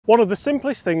One of the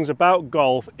simplest things about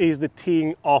golf is the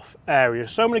teeing off area.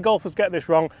 So many golfers get this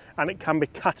wrong and it can be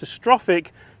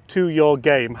catastrophic to your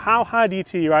game. How high do you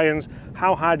tee your irons?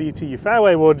 How high do you tee your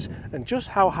fairway woods? And just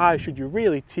how high should you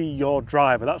really tee your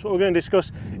driver? That's what we're going to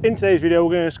discuss in today's video.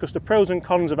 We're going to discuss the pros and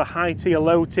cons of a high tee, a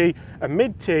low tee, a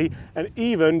mid tee, and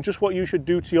even just what you should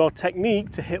do to your technique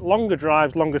to hit longer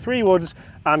drives, longer 3-woods,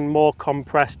 and more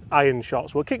compressed iron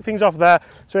shots. We'll kick things off there.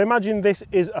 So imagine this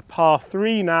is a par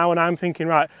 3 now, and I'm thinking,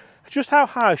 right, just how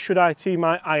high should I tee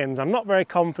my irons? I'm not very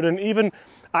confident. Even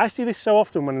I see this so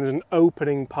often when there's an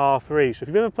opening par 3. So if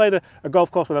you've ever played a golf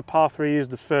course where the par 3 is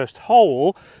the first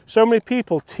hole, so many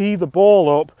people tee the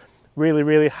ball up really,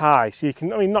 really high. So you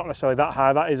can, I mean, not necessarily that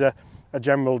high, that is a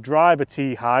general driver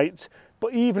tee height.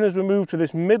 But even as we move to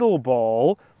this middle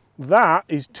ball, that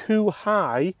is too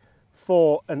high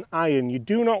for an iron. You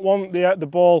do not want the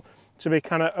ball to be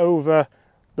kind of over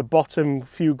the bottom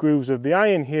few grooves of the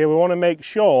iron here. We want to make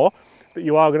sure that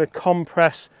you are going to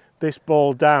compress this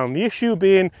ball down. The issue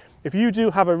being, if you do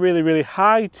have a really, really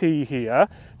high tee here,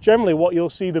 generally what you'll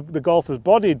see the golfer's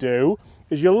body do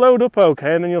is you'll load up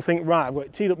okay, and then you'll think, right, I've got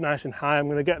it teed up nice and high, I'm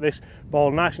going to get this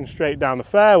ball nice and straight down the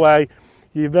fairway.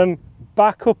 You then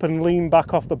back up and lean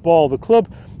back off the ball. The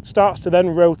club starts to then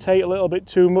rotate a little bit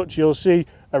too much. You'll see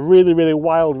a really, really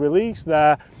wild release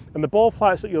there, and the ball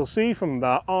flights that you'll see from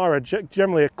that are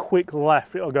generally a quick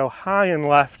left. It'll go high and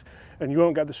left, and you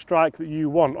won't get the strike that you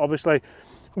want. Obviously,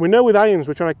 we know with irons,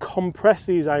 we're trying to compress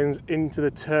these irons into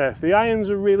the turf. The irons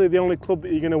are really the only club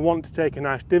that you're going to want to take a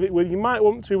nice divot with. You might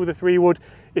want to with a 3-wood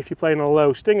if you're playing a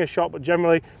low stinger shot, but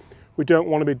generally we don't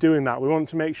want to be doing that. We want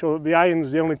to make sure that the iron's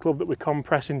is the only club that we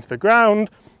compress into the ground.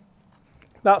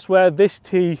 That's where this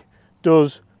tee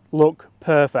does look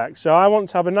perfect. So I want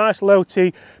to have a nice low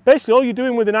tee. Basically all you're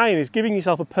doing with an iron is giving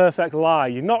yourself a perfect lie.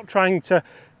 You're not trying to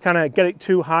kind of get it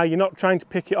too high, you're not trying to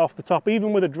pick it off the top.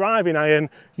 Even with a driving iron,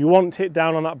 you want to hit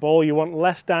down on that ball, you want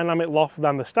less dynamic loft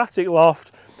than the static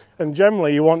loft, and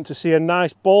generally you want to see a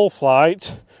nice ball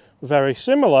flight very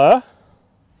similar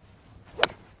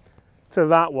to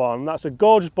that one. That's a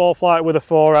gorgeous ball flight with a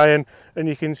 4-iron, and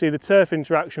you can see the turf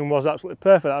interaction was absolutely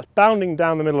perfect. That's bounding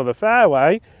down the middle of the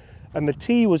fairway, and the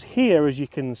tee was here, as you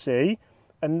can see,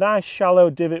 a nice shallow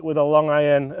divot with a long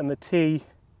iron, and the tee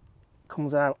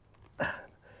comes out.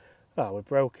 Oh, we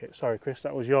broke it. Sorry, Chris,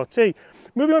 that was your tee.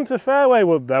 Moving on to the fairway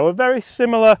wood, though, a very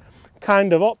similar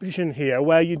kind of option here,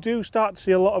 where you do start to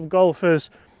see a lot of golfers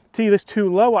tee this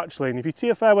too low, actually. And if you tee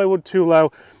a fairway wood too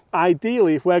low,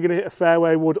 ideally, if we're going to hit a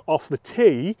fairway wood off the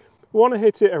tee, we want to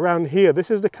hit it around here.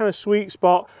 This is the kind of sweet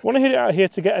spot. We want to hit it out here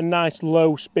to get a nice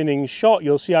low spinning shot.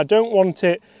 You'll see I don't want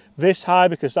it this high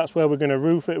because that's where we're going to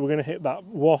roof it. We're going to hit that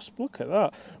wasp. Look at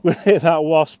that. We're going to hit that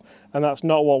wasp, and that's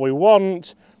not what we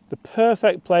want. The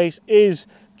perfect place is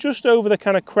just over the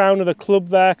kind of crown of the club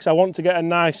there, because I want to get a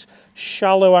nice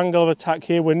shallow angle of attack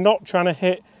here. We're not trying to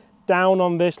hit down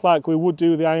on this like we would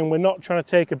do the iron. We're not trying to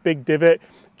take a big divot.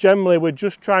 Generally, we're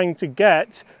just trying to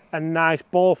get a nice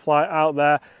ball flight out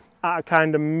there at a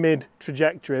kind of mid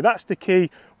trajectory. That's the key.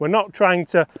 We're not trying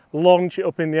to launch it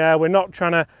up in the air. We're not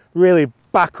trying to really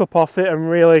back up off it and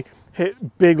really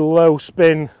hit big low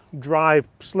spin drive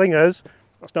slingers.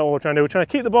 That's not what we're trying to do. We're trying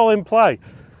to keep the ball in play.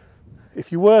 If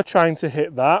you were trying to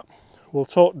hit that, we'll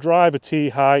talk driver tee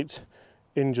height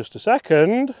in just a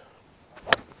second.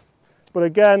 But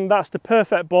again, that's the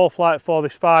perfect ball flight for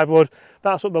this 5-wood.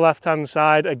 That's up the left-hand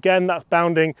side. Again, that's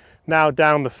bounding now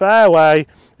down the fairway,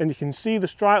 and you can see the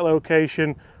strike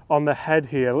location on the head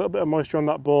here. A little bit of moisture on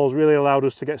that ball has really allowed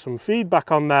us to get some feedback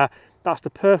on there. That's the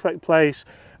perfect place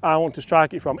I want to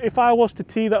strike it from. If I was to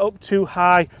tee that up too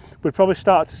high, we'd probably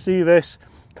start to see this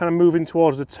kind of moving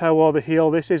towards the toe or the heel.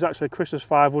 This is actually Chris's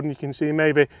 5-wood, and you can see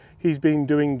maybe he's been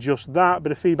doing just that.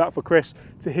 Bit of feedback for Chris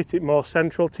to hit it more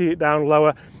central, tee it down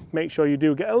lower. Make sure you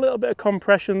do get a little bit of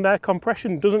compression there.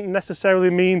 Compression doesn't necessarily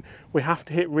mean we have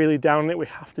to hit really down on it, we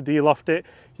have to de-loft it.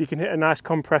 You can hit a nice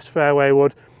compressed fairway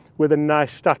wood with a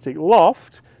nice static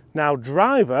loft. Now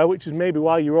driver, which is maybe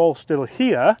why you're all still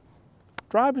here,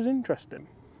 driver's interesting.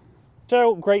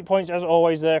 So great points as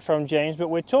always there from James, but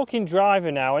we're talking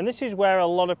driver now, and this is where a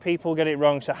lot of people get it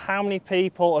wrong. So how many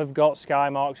people have got sky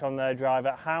marks on their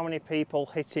driver? How many people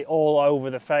hit it all over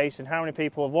the face? And how many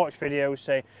people have watched videos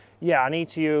say, yeah, I need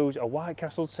to use a white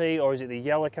Castle tee, or is it the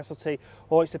yellow Castle tee,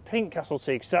 or it's the pink Castle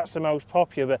tee, because that's the most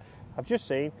popular. But I've just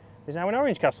seen there's now an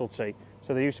orange Castle tee.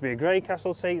 So there used to be a grey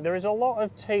Castle tee. There is a lot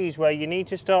of tees where you need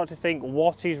to start to think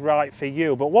what is right for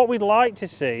you. But what we'd like to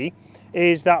see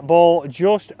is that ball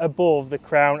just above the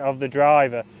crown of the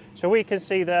driver. So we can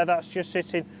see there that's just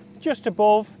sitting just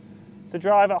above the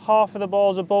driver, half of the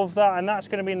ball's above that, and that's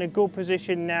going to be in a good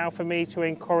position now for me to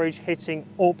encourage hitting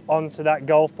up onto that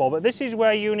golf ball. But this is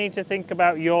where you need to think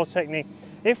about your technique.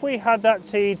 If we had that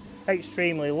teed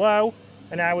extremely low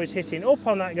and I was hitting up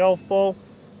on that golf ball,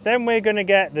 then we're going to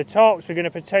get the tops. We're going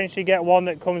to potentially get one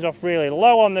that comes off really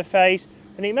low on the face,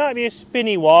 and it might be a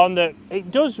spinny one that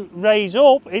it does raise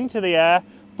up into the air,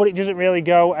 but it doesn't really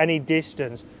go any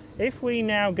distance. If we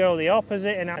now go the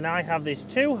opposite and I have this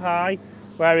too high,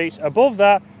 where it's above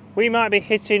that, we might be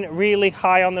hitting really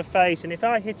high on the face. And if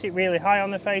I hit it really high on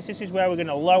the face, this is where we're going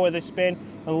to lower the spin.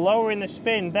 And lowering the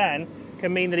spin then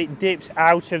can mean that it dips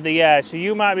out of the air. So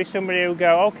you might be somebody who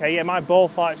go, okay, yeah, my ball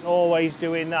flight's always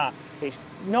doing that. It's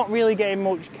not really getting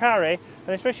much carry.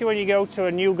 And especially when you go to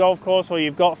a new golf course or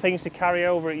you've got things to carry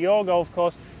over at your golf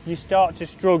course, you start to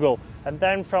struggle. And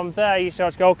then from there, you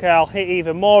start to go, okay, I'll hit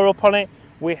even more up on it.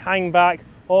 We hang back.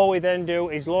 All we then do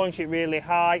is launch it really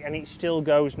high and it still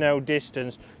goes no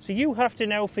distance. So you have to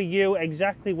know for you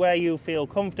exactly where you feel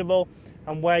comfortable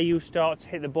and where you start to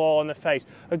hit the ball on the face.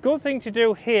 A good thing to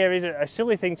do here, is a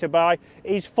silly thing to buy,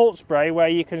 is foot spray, where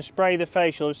you can spray the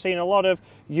face. You'll have seen a lot of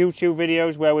YouTube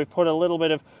videos where we've put a little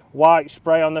bit of white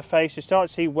spray on the face to start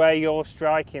to see where you're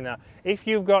striking that. If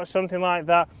you've got something like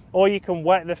that, or you can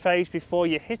wet the face before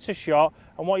you hit a shot,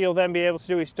 and what you'll then be able to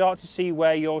do is start to see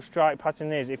where your strike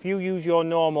pattern is. If you use your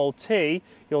normal tee,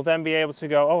 you'll then be able to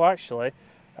go, oh, actually,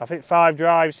 I've hit 5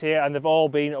 drives here and they've all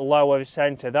been lower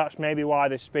centre. That's maybe why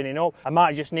they're spinning up. I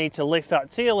might just need to lift that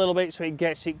tee a little bit so it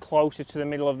gets it closer to the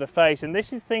middle of the face. And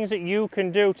this is things that you can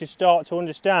do to start to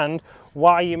understand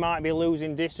why you might be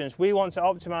losing distance. We want to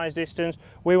optimise distance.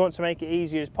 We want to make it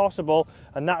easy as possible.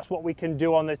 And that's what we can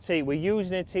do on the tee. We're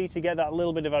using a tee to get that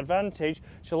little bit of advantage.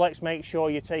 So let's make sure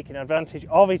you're taking advantage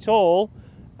of it all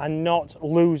and not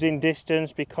losing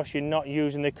distance because you're not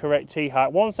using the correct tee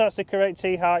height. Once that's the correct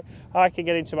tee height, I can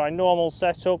get into my normal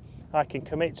setup, I can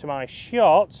commit to my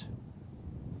shot,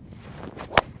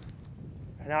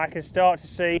 and I can start to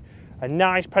see a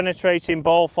nice penetrating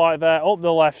ball flight there up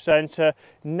the left centre,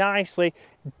 nicely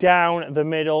down the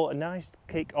middle, a nice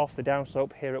kick off the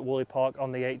downslope here at Woolly Park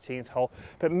on the 18th hole.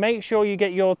 But make sure you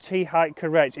get your tee height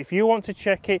correct. If you want to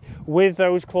check it with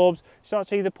those clubs, start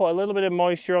to either put a little bit of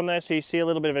moisture on there so you see a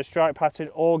little bit of a strike pattern,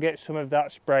 or get some of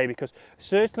that spray, because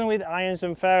certainly with irons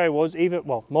and fairway woods, even,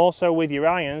 well, more so with your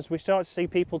irons, we start to see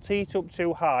people tee it up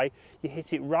too high. You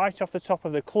hit it right off the top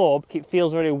of the club, it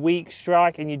feels a very weak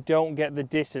strike and you don't get the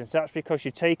distance. That's because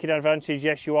you're taking advantage.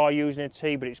 Yes, you are using a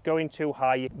tee, but it's going too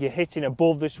high. You're hitting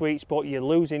above the sweet spot, you're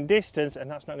losing distance, and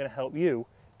that's not going to help you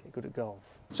get good at golf.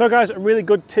 So guys, a really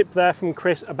good tip there from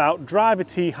Chris about driver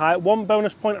tee height. One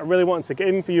bonus point I really wanted to get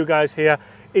in for you guys here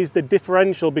is the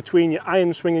differential between your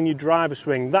iron swing and your driver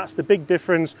swing. That's the big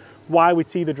difference, why we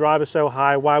tee the driver so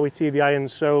high, why we tee the iron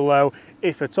so low,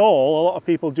 if at all. A lot of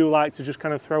people do like to just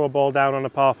kind of throw a ball down on a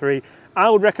par 3. I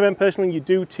would recommend personally you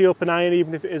do tee up an iron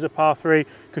even if it is a par 3,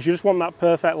 because you just want that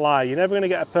perfect lie. You're never going to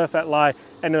get a perfect lie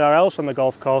anywhere else on the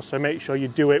golf course, so make sure you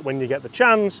do it when you get the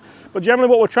chance. But generally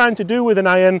what we're trying to do with an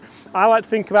iron, I like to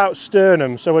think about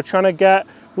sternum. So we're trying to get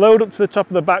load up to the top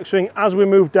of the backswing. As we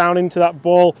move down into that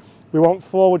ball, we want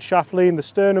forward shaft lean. The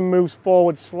sternum moves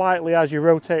forward slightly as you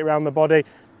rotate around the body.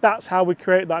 That's how we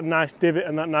create that nice divot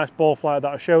and that nice ball flight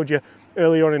that I showed you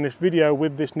earlier on in this video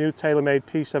with this new TaylorMade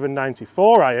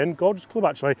P794 iron. Gorgeous club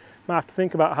actually. Might have to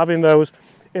think about having those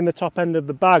in the top end of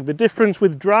the bag. The difference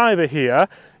with driver here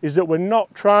is that we're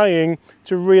not trying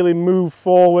to really move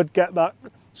forward, get that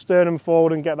sternum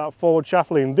forward and get that forward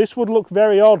shaft lean. This would look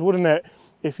very odd, wouldn't it,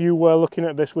 if you were looking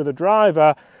at this with a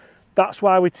driver. That's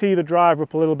why we tee the driver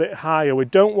up a little bit higher. We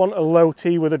don't want a low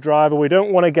tee with a driver. We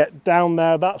don't want to get down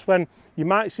there. That's when you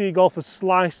might see golfers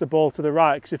slice the ball to the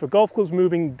right, because if a golf club's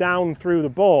moving down through the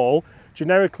ball,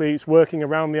 generically it's working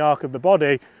around the arc of the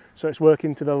body, so it's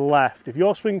working to the left. If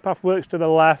your swing path works to the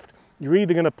left, you're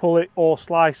either going to pull it or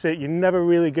slice it. You're never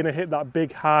really going to hit that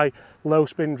big high low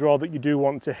spin draw that you do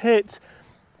want to hit.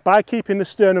 By keeping the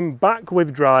sternum back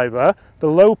with driver, the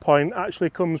low point actually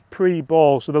comes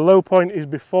pre-ball. So the low point is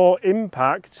before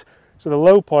impact, so the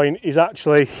low point is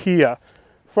actually here.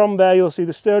 From there you'll see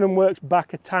the sternum works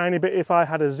back a tiny bit. If I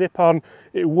had a zip on,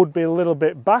 it would be a little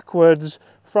bit backwards.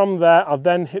 From there I'll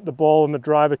then hit the ball and the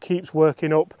driver keeps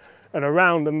working up and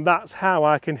around, and that's how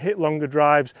I can hit longer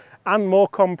drives and more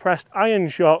compressed iron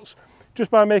shots,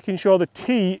 just by making sure the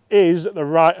tee is at the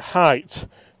right height.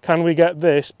 Can we get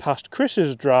this past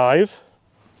Chris's drive?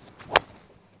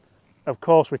 Of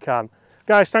course we can.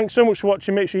 Guys, thanks so much for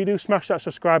watching. Make sure you do smash that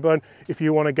subscribe button if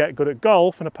you want to get good at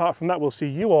golf. And apart from that, we'll see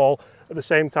you all at the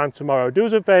same time tomorrow. Do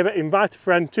us a favour, invite a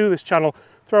friend to this channel,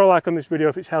 throw a like on this video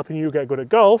if it's helping you get good at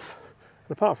golf.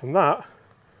 And apart from that,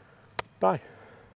 Bye.